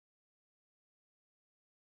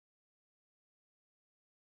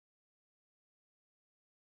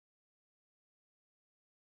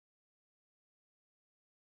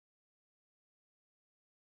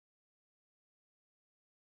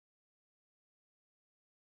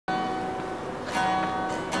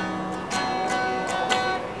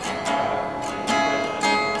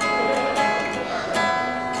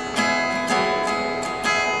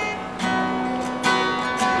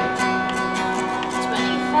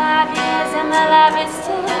my life is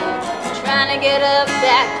still trying to get up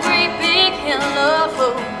that great big hill of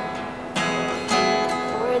hope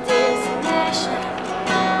for a destination.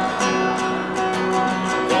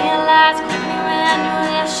 Realized quickly when I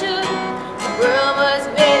knew that I should, the world was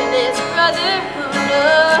made in this brotherhood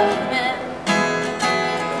of men,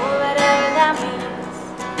 for whatever that means.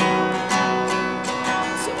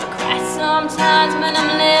 So I cry sometimes when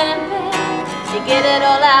I'm laying in bed to get it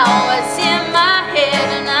all out what's in my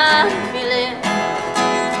head, and I'm feeling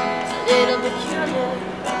a little peculiar.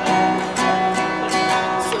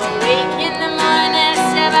 So I wake in the morning,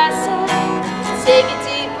 step outside, take a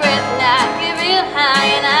deep breath, now get real high,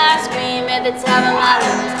 and I scream at the top of my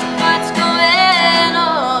lungs, what's going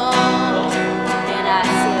on? And I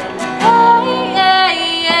said, hey,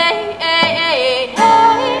 hey, hey, hey, hey,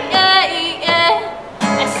 hey, hey, hey.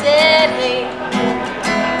 I said, hey,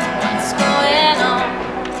 what's going on?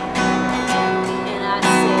 And I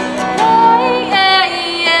said, hey, hey,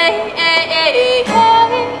 hey, hey, hey,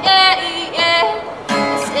 hey, hey, hey.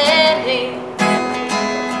 I said, hey,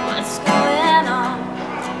 what's going on?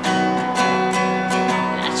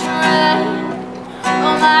 And I tried,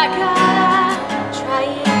 oh my God, I try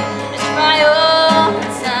all the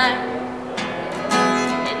time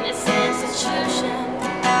in this institution.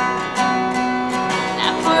 And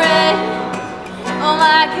I pray, oh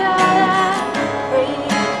my God,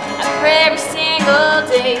 I pray every single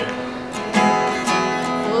day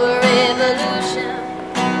for a revolution.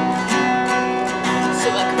 So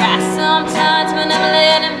I cry sometimes when I'm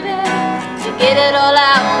laying in bed to get it all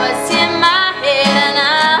out what's in my head, and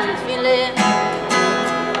I'm feeling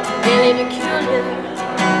really peculiar.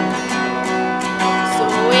 So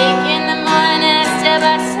I wake in the morning, step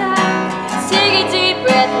outside, take a deep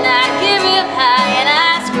breath, and I get real high, and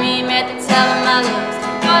I scream at the top of my lungs,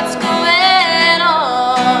 what's going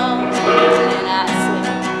on? And I say,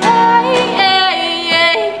 hey, hey,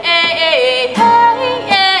 hey, hey, hey, hey,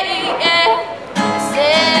 hey, hey. I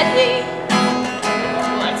said, hey,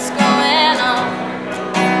 what's going on?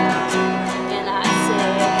 And I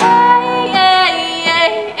said, hey, hey,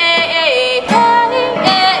 hey, hey, hey, hey,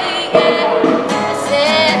 hey, hey. I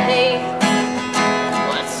said, hey,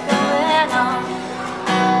 what's going on?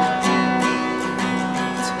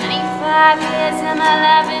 25 years and my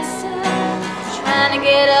life is still trying to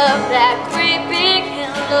get up that great big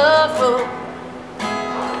hill of hope